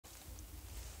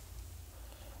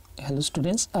Hello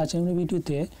students आज আমরা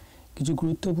ভিডিওতে কিছু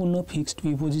গুরুত্বপূর্ণ ফিক্সড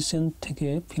প্রিপজিশন থেকে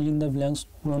ফিল ইন দ্য ব্ল্যাঙ্কস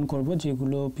পূরণ করব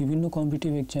যেগুলো বিভিন্ন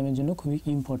কম্পিটিটিভ এক্সামের জন্য খুবই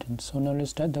important so now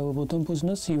let's start দেখো প্রথম প্রশ্ন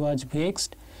C was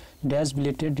vexed dash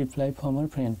belated reply from her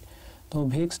friend তো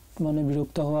ভেক্সড মানে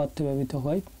বিরক্ত হওয়া অর্থে ব্যবহৃত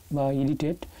হয় বা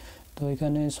ইরিটেট তো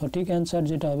এখানে সঠিক অ্যানসার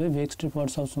যেটা হবে ভেক্সড এর পর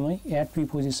সব সময় অ্যাট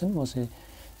প্রিপজিশন বসে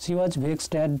C was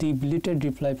vexed at the belated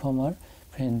reply from her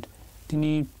friend তিনি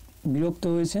বিরক্ত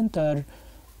হয়েছেন তার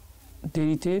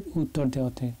দেরিতে উত্তর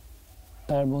দেওয়াতে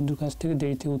তার বন্ধুর কাছ থেকে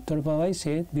দেরিতে উত্তর পাওয়ায়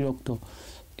সে বিরক্ত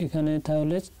এখানে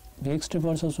তাহলে ভেক্সড এর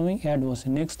পর সবসময় অ্যাড বসে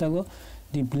নেক্সট দেখো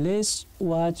দি village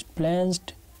was প্ল্যান্সড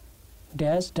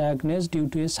dash darkness due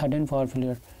to a sudden power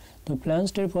failure তো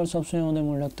প্ল্যান্সড এর পর সবসময় আমাদের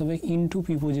মনে রাখতে হবে ইনটু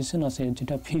প্রিপজিশন আসে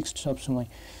যেটা ফিক্সড সবসময়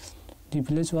দি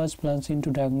ভিলেজ ওয়াজ প্ল্যান্স ইনটু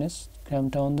ডার্কনেস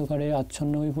গ্রামটা অন্ধকারে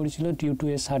আচ্ছন্ন হয়ে পড়েছিল due to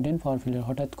a sudden power failure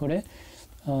হঠাৎ করে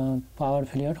পাওয়ার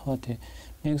ফেলিয়ার হতে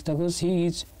নেক্সট দেখো C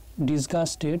is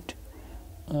disgusted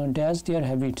dash their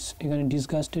habits এখানে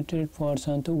disgusted এর পর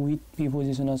সাধারণত with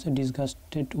preposition আছে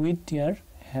disgusted with their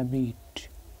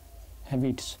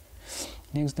habits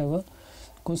next দেখো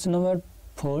question number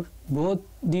 4 both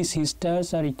the sisters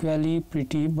are equally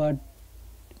pretty but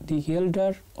the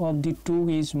elder of the two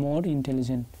is more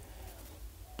intelligent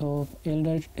তো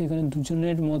elder এখানে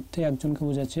দুজনের মধ্যে একজনকে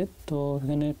বোঝাচ্ছে তো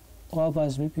এখানে of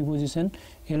আসবে preposition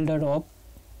elder of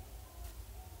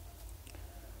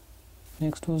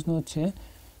next প্রশ্ন হচ্ছে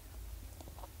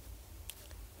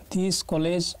this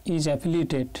college is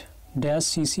affiliated dash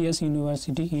CCS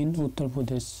university in Uttar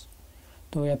Pradesh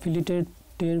তো affiliated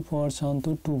এর পর সাধারণত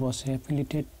টু বসে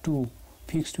affiliated to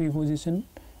fixed preposition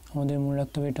আমাদের মনে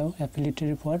রাখতে হবে এটাও affiliated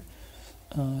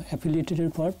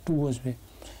এর পর টু বসবে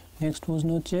নেক্সট প্রশ্ন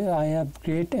হচ্ছে I have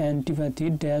great antipathy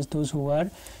dash those who are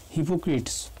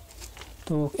hypocrites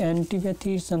তো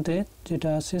অ্যান্টিপ্যাথির সাথে যেটা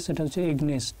আছে সেটা হচ্ছে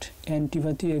against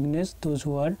antipathy against those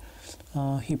who R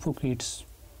hypocrites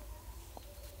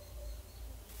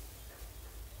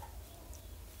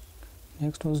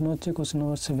next প্রশ্ন হচ্ছে question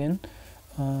number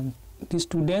 7 the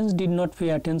students did not pay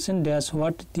attention dash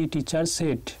what the teacher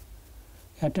said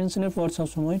অ্যাটেনশনের পর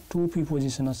সবসময় টু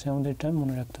প্রিপজিশন আছে আমাদের এটা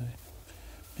মনে রাখতে হবে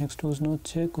নেক্সট প্রশ্ন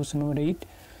হচ্ছে question number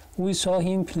 8 we saw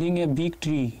him feeling a big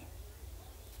tree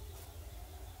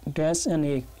dash and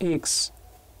x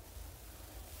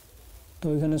তো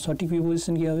এখানে সঠিক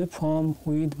প্রিপজিশন কি হবে ফ্রম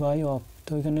উইথ বাই অফ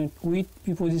তো এখানে উইথ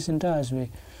প্রিপজিশনটা আসবে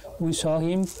we saw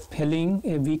him felling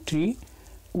a big tree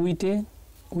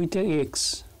with a x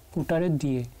পুটারের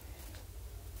দিয়ে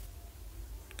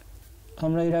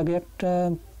আমরা এর আগে একটা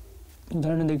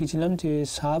উদাহরণে দেখেছিলাম যে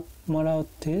সাপ মারা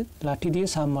অর্থে লাঠি দিয়ে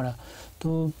সাপ মারা তো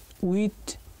উইথ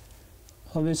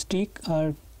হবে স্টিক আর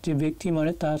যে ব্যক্তি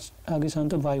মারে তার আগে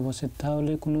সাধারণত বাই বসে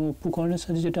তাহলে কোনো উপকরণের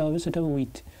সাথে যেটা হবে সেটা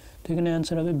উইথ তো এখানে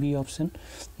অ্যান্সার হবে বি অপশন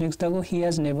নেক্সট দেখো he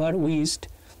has never উইসড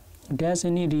dash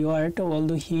any reward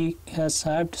although he has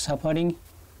served suffering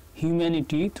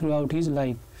humanity through out his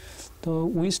life তো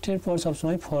উইস্টের পর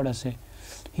সবসময় ফর আসে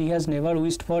he has never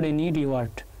উইসড for any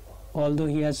reward although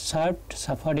he has served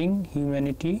suffering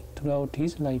humanity through out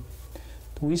his life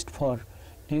উইসড for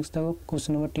next দেখো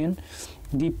question number 10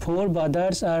 the four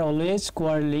brothers are always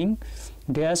quarreling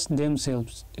dash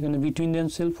themselves এখানে between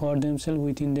themselves for themselves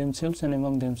within themselves and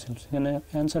among themselves এখানে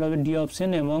answer হবে D option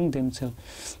among themselves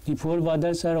the four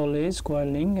brothers are always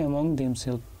quarreling among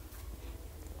themselves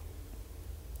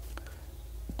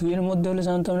দুইয়ের মধ্যে হলে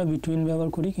সাধারণত আমরা between ব্যবহার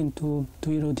করি কিন্তু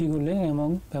দুইয়ের অধিক হলে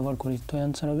among ব্যবহার করি তো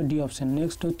answer হবে D option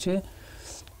next হচ্ছে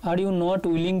are you not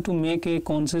willing to make a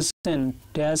concession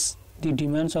dash the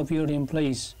demands of your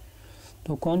employees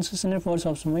তো কনসেশনের পর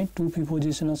সবসময় টু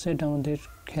প্রিপজিশন আছে এটা আমাদের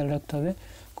খেয়াল রাখতে হবে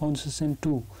concession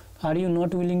two are you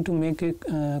not willing to make a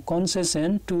concession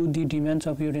to the demands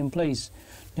of your employees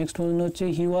next প্রশ্ন হচ্ছে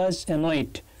হি ওয়াজ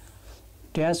annoyed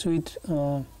dash with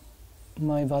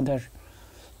my father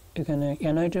এখানে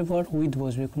অ্যানয়েডের পর উইথ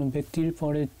বসবে কোনো ব্যক্তির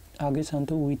পরে আগে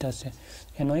সাধারণত উইথ আসে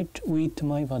annoyed with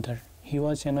my father he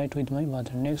was annoyed with my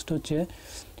father next হচ্ছে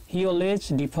he always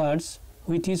differs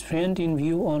with his friend in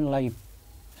view on life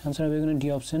answer হবে এখানে D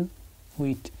option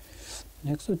with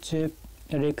next হচ্ছে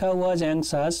রেখা was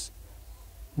anxious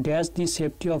dash the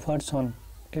safety of her son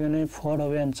এখানে for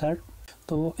হবে answer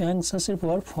তো anxious এর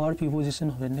পর for preposition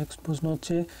হবে next প্রশ্ন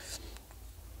হচ্ছে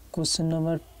question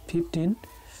number 15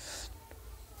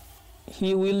 he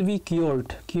will be cured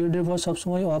এর পর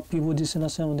সবসময় of preposition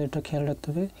আছে আমাদের এটা খেয়াল রাখতে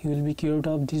হবে he will be cured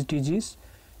of this disease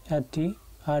at the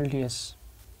earliest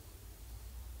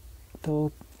তো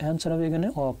অ্যান্সার হবে এখানে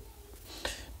অফ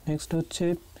নেক্সট হচ্ছে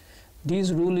this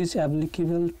rule is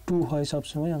applicable to হয়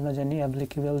সবসময় আমরা জানি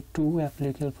অ্যাপ্লিকেবল টু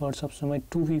অ্যাপ্লিকেবল ফর সবসময়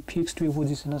টু ফিক্সড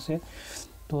প্রিপজিশন আছে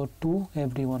তো টু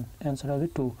এভরিওয়ান অ্যান্সার হবে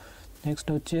টু নেক্সট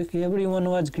হচ্ছে everyone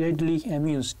was greatly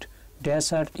amused dash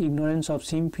R ignorance of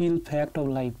simple fact of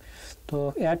life, তো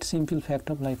at simple fact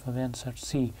of life হবে অ্যান্সার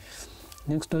সি।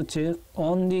 নেক্সট হচ্ছে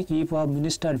on the eve of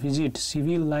minister visit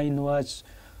civil line was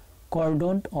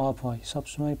কর্ডন্ড of হয়,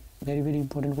 সবসময় very very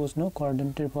important প্রশ্ন,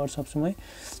 কর্ডন্টের পর সবসময়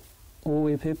ও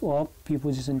F F of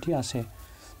প্রিপোজিশনটি আসে।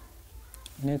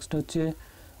 Next হচ্ছে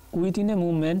within a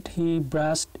movement he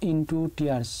ব্রাস্ট into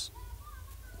tears,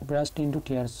 ব্রাস্ট into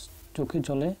tears চোখে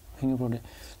জলে ভেঙে পড়ে,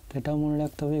 তো এটাও মনে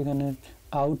রাখতে হবে। এখানে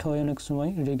আউট হয় অনেক সময়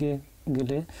রেগে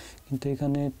গেলে, কিন্তু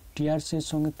এখানে টিয়ার্সের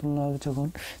সঙ্গে তুলনা হবে যখন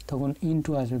তখন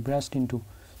ইনটু আসবে, ব্রাস্ট ইনটু।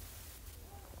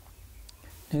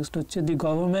 নেক্সট হচ্ছে the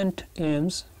government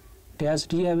AIIMS dash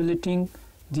রিহ্যাবিলিটিং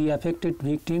the affected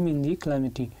victim in the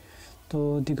calamity, তো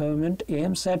দি গভর্নমেন্ট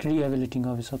এইমস অ্যাট রিহ্যাবিলিটিং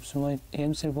হবে সবসময়,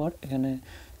 এইমসের পর এখানে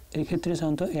এক্ষেত্রে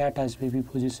সাধারণত অ্যাট আসবে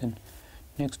প্রিপোজিশন।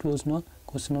 নেক্সট প্রশ্ন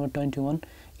কোশ্চেন নাম্বার 21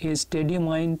 এ স্টেডি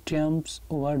মাইন্ড ট্রিয়াম্পস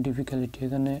ওভার ডিফিকাল্টি,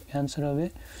 এখানে অ্যান্সার হবে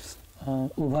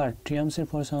ওভার, ট্রিয়াম্পসের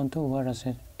পর সাধারণত ওভার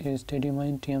আসে, এ steady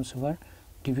mind ট্রিয়াম্পস over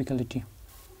difficulty.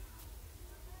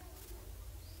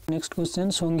 Next question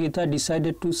Sangeeta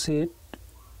decided to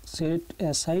set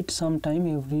aside some time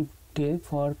every day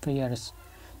for prayers,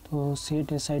 তো সেট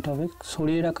অ্যাসাইড হবে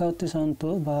সরিয়ে রাখা হতে সাধারণত,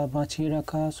 বা বাঁচিয়ে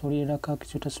রাখা সরিয়ে রাখা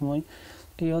কিছুটা সময়,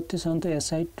 এই অর্থে সাধারণত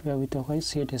অ্যাসাইড ব্যবহৃত হয়,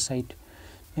 সেট অ্যাসাইড।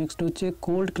 নেক্সট হচ্ছে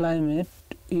cold climate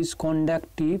is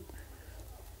conductive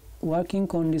working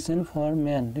condition for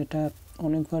man, এটা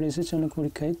অনেকবার এসেছে অনেক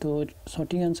পরীক্ষায়, তো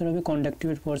সঠিক অ্যান্সার হবে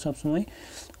কন্ডাক্টিভের পর সবসময়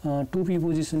টু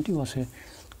প্রিপোজিশনটি বসে,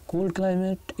 cold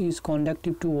climate is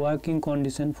conductive to working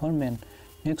condition for man.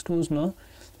 Next প্রশ্ন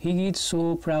he is so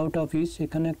proud of his,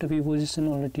 এখানে একটা প্রিপোজিশন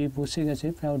অলরেডি বসে গেছে,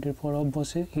 প্রাউডের পর অফ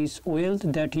বসে, his wealth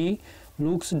that he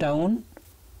looks down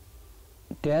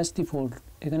dash the fold,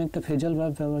 এখানে একটা ফেজাল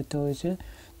ভার্ব ব্যবহৃত হয়েছে,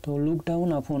 তো look down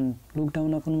upon, look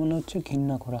down upon মানে হচ্ছে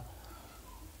ঘৃণা করা,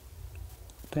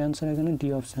 তো অ্যান্সার এখানে ডি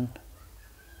অপশন।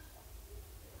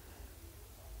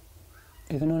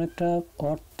 এখানে অনেকটা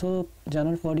অর্থ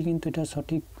জানার পরই কিন্তু এটা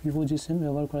সঠিক প্রিপোজিশন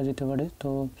ব্যবহার করা যেতে পারে, তো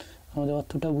আমাদের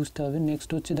অর্থটা বুঝতে হবে। নেক্সট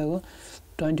হচ্ছে দেখো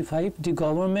 25 the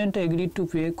government agreed to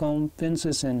pay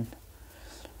compensation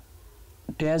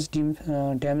dash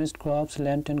damaged crops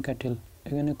land and cattle,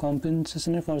 এখানে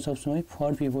কম্পেনসেশনের পর সবসময় ফর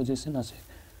প্রিপোজিশন আছে।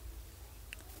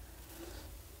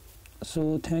 So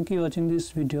thank you watching this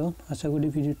video, আশা করি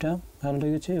ভিডিওটা ভালো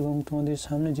লেগেছে এবং তোমাদের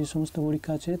সামনে যে সমস্ত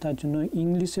পরীক্ষা আছে তার জন্য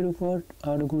ইংলিশের উপর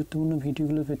আরও গুরুত্বপূর্ণ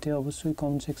ভিডিওগুলো পেতে অবশ্যই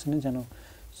কমেন্ট সেকশনে জানাও।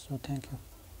 So thank you.